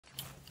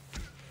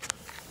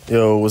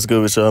Yo, what's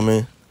good with y'all,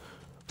 man?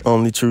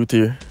 OnlyTruth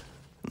here.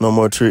 No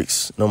more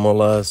tricks, no more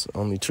lies,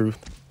 only truth.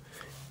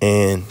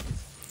 And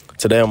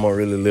today I'm gonna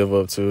really live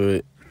up to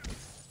it.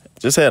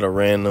 Just had a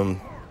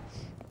random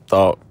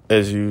thought,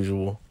 as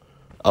usual.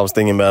 I was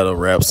thinking about a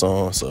rap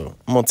song, so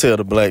I'm gonna tell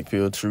the black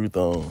pill truth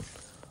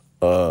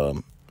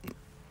on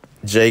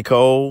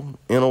J.Cole,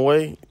 in a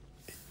way.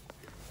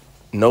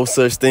 No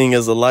such thing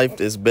as a life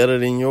that's better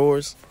than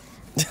yours.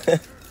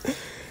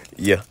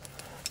 Yeah.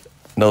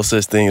 No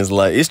such thing as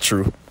life. It's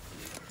true.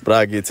 But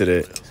I'll get to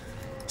that.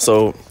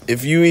 So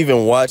if you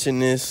even watching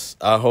this,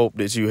 I hope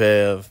that you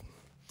have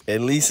at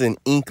least an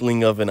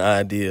inkling of an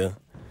idea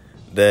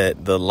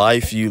that the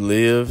life you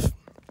live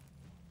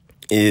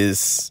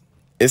is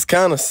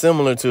kind of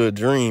similar to a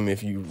dream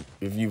if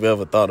you've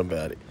ever thought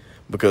about it.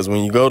 Because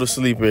when you go to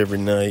sleep every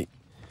night,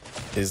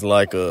 it's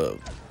like a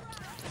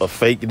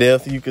fake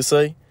death, you could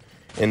say.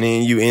 And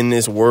then you in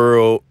this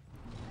world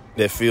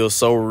that feels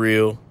so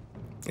real,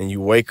 and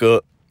you wake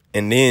up,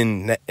 and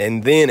then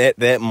at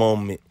that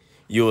moment,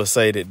 you will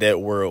say that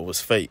world was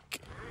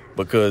fake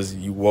because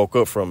you woke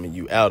up from it,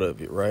 you out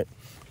of it, right?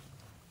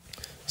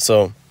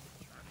 So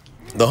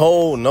the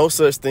whole no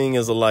such thing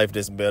as a life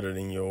that's better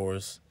than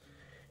yours,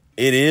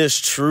 it is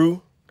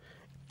true,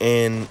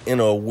 and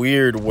in a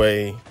weird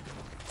way,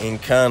 in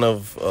kind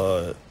of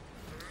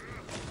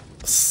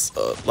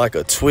like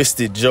a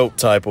twisted joke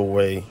type of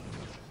way,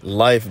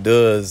 life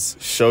does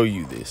show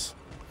you this.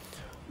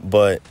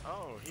 But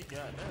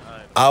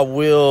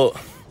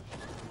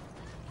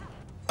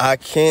I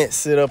can't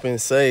sit up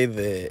and say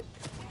that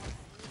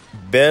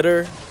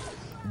better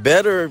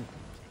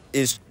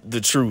is the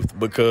truth,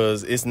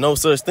 because it's no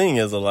such thing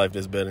as a life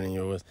that's better than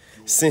yours,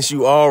 since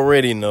you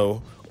already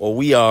know, or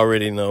we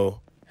already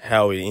know,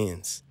 how it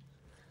ends.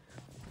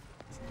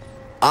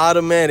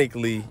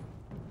 Automatically,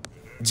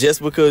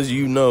 just because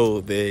you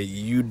know that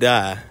you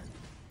die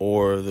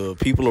or the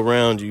people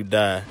around you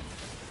die,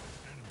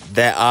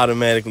 that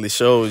automatically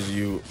shows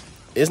you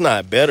it's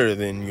not better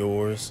than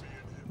yours,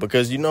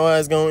 because you know how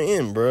it's going to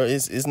end, bro.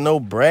 It's no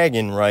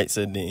bragging rights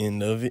at the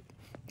end of it,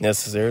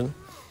 necessarily.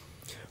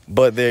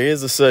 But there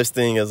is a such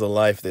thing as a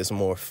life that's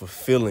more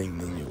fulfilling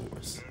than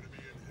yours.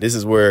 This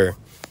is where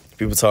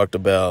people talked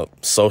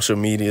about social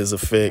media's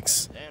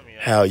effects,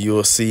 how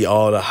you'll see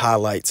all the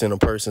highlights in a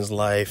person's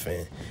life,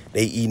 and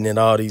they eating at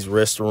all these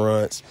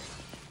restaurants,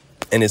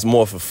 and it's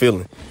more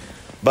fulfilling.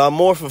 By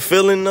more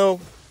fulfilling, though,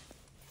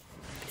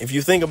 if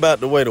you think about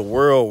the way the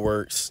world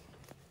works,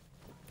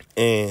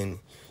 and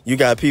you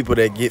got people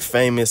that get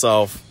famous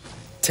off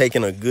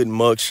taking a good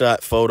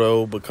mugshot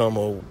photo,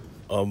 become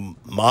a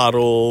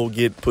model,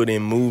 get put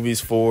in movies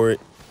for it,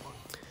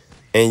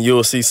 and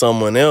you'll see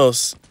someone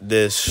else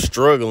that's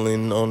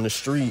struggling on the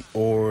street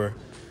or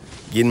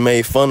getting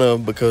made fun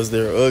of because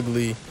they're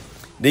ugly,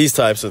 these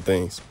types of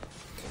things.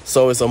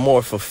 So it's a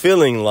more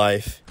fulfilling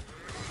life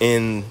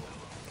in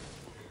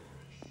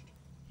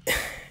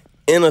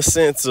a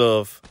sense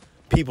of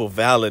people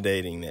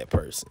validating that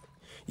person.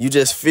 You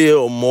just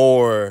feel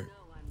more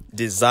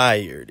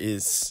desired.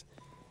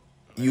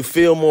 You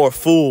feel more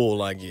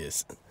full, I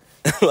guess.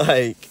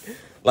 like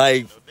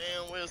damn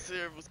well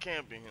Sarah was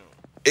camping him.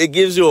 It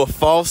gives you a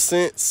false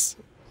sense.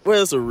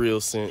 Well, it's a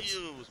real sense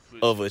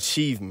of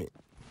achievement.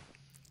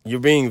 You're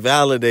being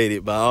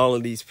validated by all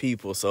of these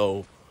people.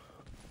 So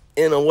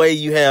in a way,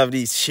 you have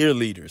these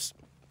cheerleaders.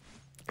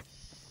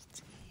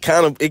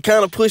 It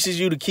kind of pushes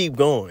you to keep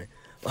going.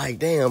 Like,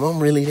 damn,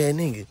 I'm really that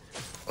nigga.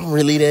 I'm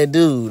really that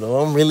dude,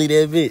 or I'm really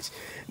that bitch.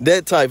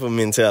 That type of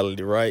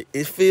mentality, right?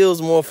 It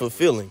feels more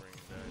fulfilling,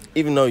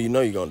 even though you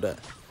know you're going to die.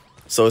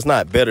 So it's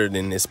not better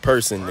than this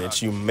person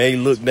that you may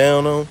look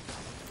down on,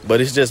 but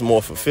it's just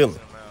more fulfilling.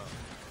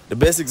 The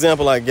best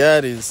example I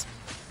got is,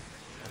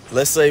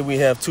 let's say we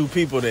have two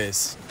people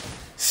that's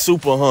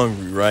super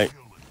hungry, right?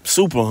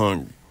 Super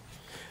hungry.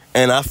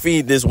 And I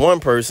feed this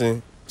one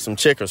person some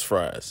Checkers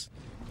fries,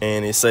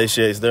 and it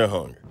satiates their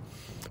hunger.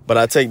 But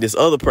I take this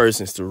other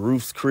person's to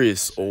Ruth's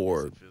Chris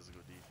or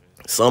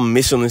some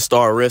Michelin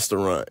star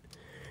restaurant,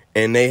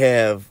 and they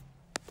have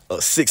a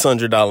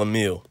 $600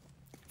 meal,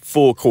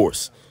 full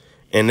course,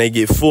 and they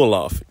get full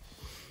off it.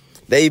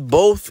 They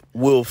both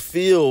will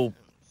feel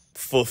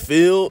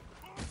fulfilled.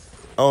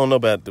 I don't know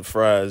about the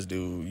fries,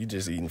 dude. You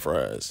just eating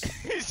fries.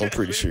 I'm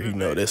pretty sure you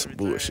know that's some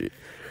bullshit.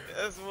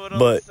 That's what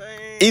but I'm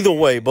saying. Either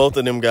way, both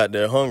of them got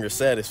their hunger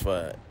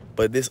satisfied.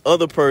 But this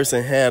other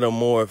person had a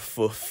more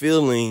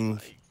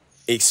fulfilling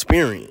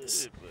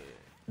experience.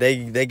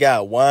 They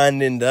got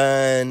wined and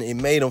dined. It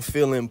made them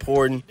feel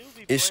important.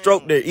 It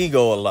stroked their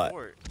ego a lot.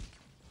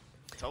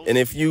 And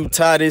if you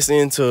tie this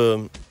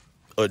into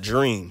a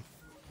dream,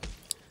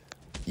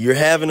 you're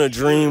having a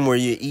dream where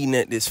you're eating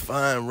at this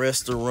fine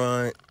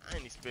restaurant.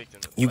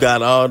 You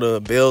got all the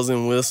bells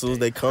and whistles.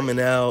 They coming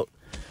out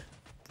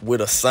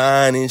with a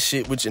sign and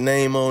shit with your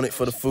name on it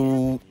for the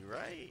food.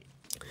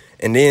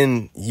 And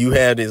then you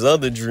have this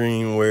other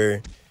dream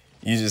where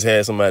you just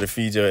had somebody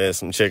feed your ass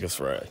some Checkers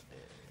fries.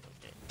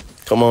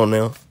 Come on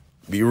now.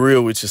 Be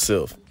real with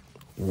yourself.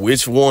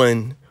 Which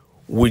one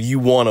would you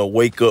want to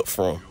wake up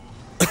from?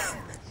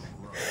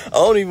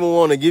 don't even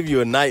want to give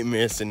you a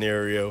nightmare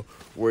scenario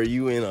where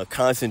you in a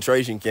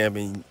concentration camp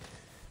and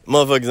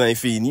motherfuckers ain't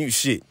feeding you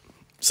shit.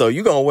 So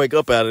you gonna wake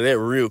up out of that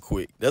real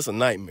quick. That's a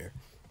nightmare.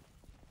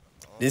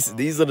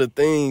 These are the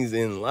things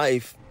in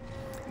life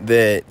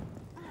that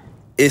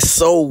it's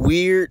so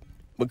weird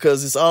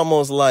because it's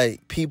almost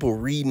like people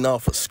reading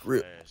off a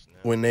script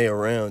when they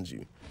around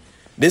you.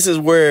 This is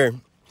where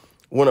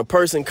when a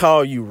person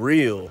call you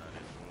real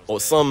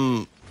or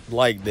something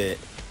like that,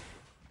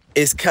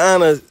 it's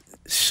kind of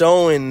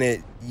showing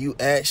that you're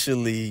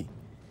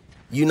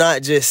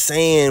not just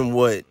saying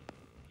what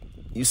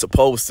you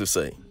supposed to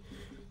say.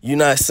 You're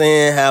not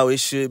saying how it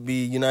should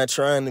be. You're not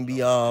trying to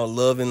be all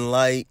love and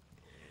light.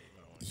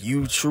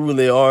 You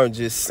truly are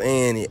just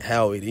saying it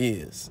how it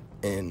is.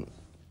 And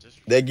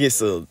that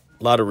gets a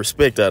lot of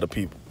respect out of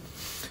people.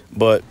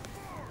 But,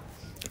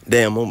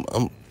 damn,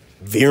 I'm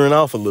veering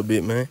off a little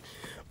bit, man.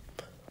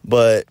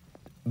 But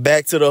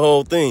back to the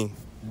whole thing.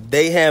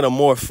 They had a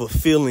more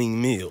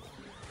fulfilling meal.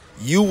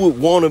 You would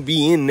want to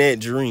be in that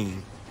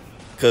dream.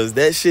 Because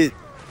that shit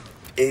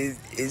is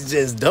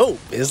just dope.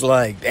 It's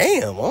like,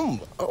 damn,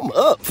 I'm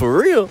up for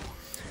real.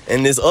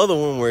 And this other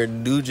one where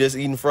dude just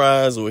eating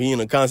fries or he in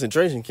a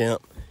concentration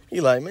camp, he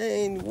like,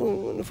 man,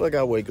 when the fuck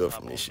I wake up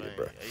from this shit,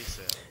 bro?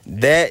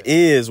 That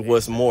is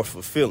what's more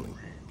fulfilling.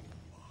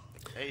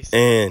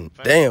 And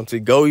damn, to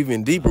go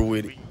even deeper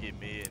with it,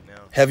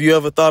 have you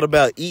ever thought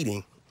about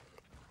eating?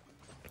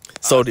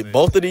 So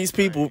both of these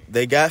people,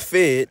 they got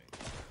fed,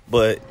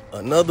 but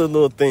another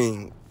little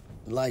thing,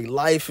 like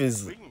life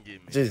is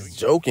just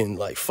joking,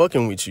 like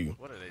fucking with you.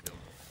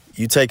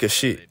 You take a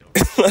shit.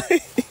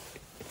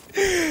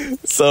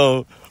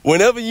 So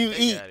whenever you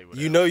eat,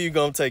 you know you're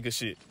gonna take a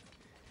shit.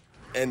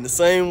 And the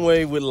same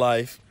way with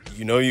life,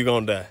 you know you're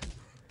gonna die.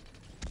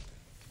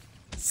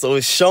 So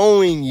it's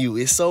showing you,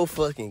 it's so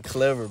fucking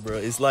clever, bro.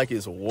 It's like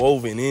it's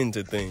woven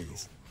into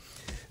things.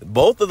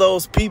 Both of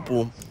those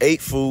people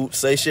ate food,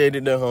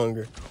 satiated their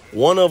hunger.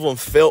 One of them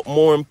felt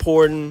more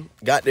important,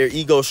 got their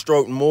ego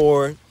stroked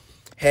more,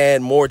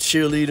 had more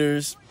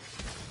cheerleaders.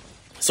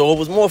 So it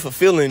was more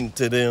fulfilling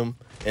to them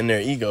and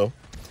their ego.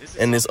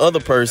 And this other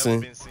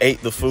person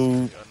ate the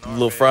food, the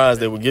little fries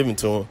that were given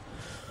to him.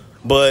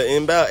 But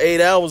in about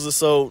 8 hours or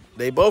so,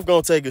 they both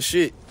gonna take a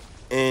shit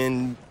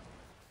and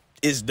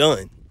it's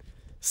done.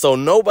 So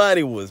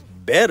nobody was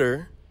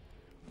better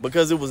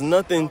because it was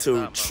nothing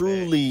to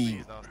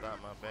truly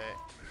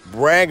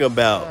brag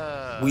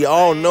about. We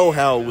all know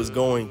how it was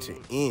going to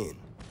end.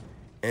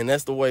 And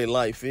that's the way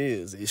life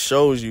is. It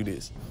shows you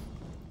this.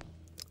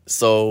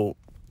 So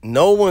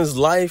no one's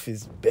life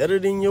is better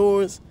than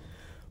yours,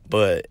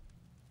 but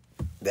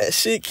that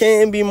shit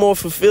can be more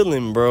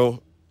fulfilling,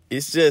 bro.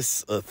 It's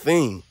just a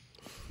thing.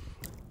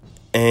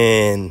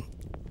 And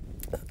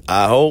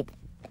I hope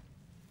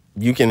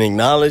you can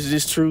acknowledge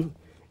this truth.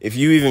 If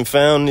you even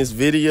found this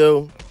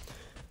video,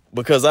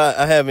 because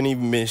I haven't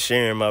even been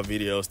sharing my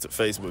videos to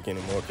Facebook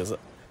anymore because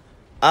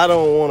I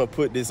don't want to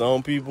put this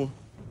on people.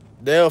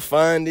 They'll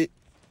find it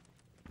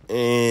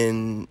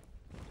and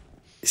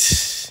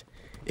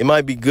it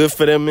might be good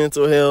for their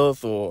mental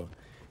health, or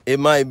it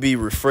might be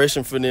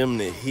refreshing for them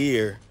to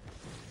hear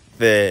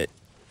that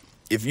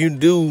if you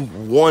do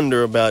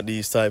wonder about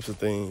these types of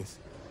things,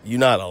 you're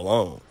not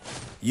alone.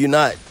 You're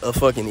not a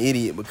fucking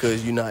idiot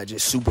because you're not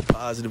just super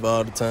positive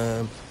all the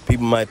time.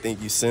 People might think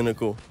you're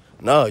cynical.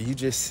 No, you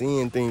just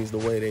seeing things the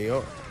way they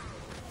are.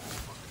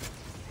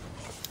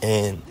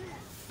 And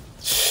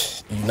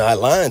you're not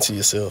lying to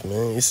yourself,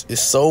 man.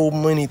 It's so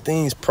many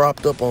things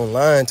propped up on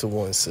lying to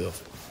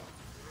oneself.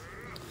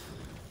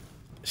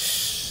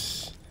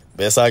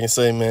 Best I can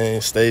say,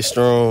 man, stay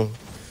strong.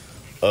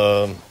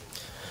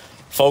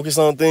 Focus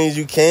on things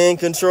you can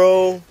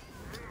control,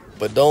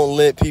 but don't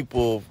let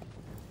people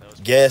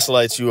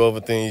gaslight you over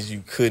things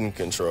you couldn't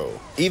control.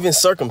 Even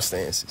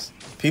circumstances.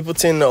 People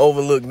tend to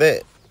overlook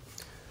that.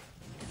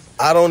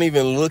 I don't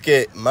even look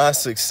at my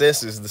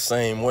successes the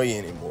same way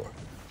anymore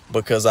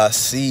because I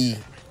see,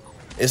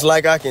 it's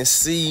like I can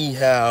see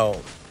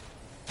how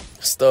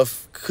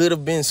stuff could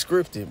have been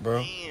scripted,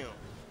 bro.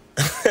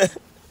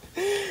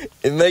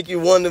 It make you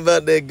wonder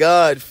about that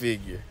God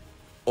figure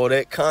or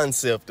that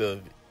concept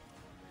of it.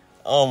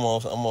 I'm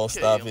gonna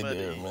stop it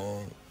there,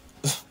 man.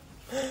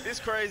 It's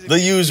crazy. The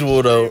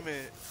usual, though.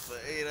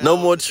 No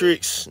more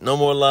tricks, no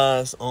more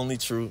lies, only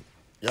truth.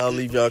 Y'all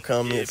leave y'all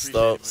comments,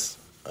 thoughts.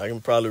 I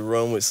can probably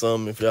run with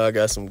some if y'all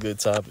got some good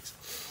topics.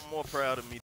 I'm more proud of me.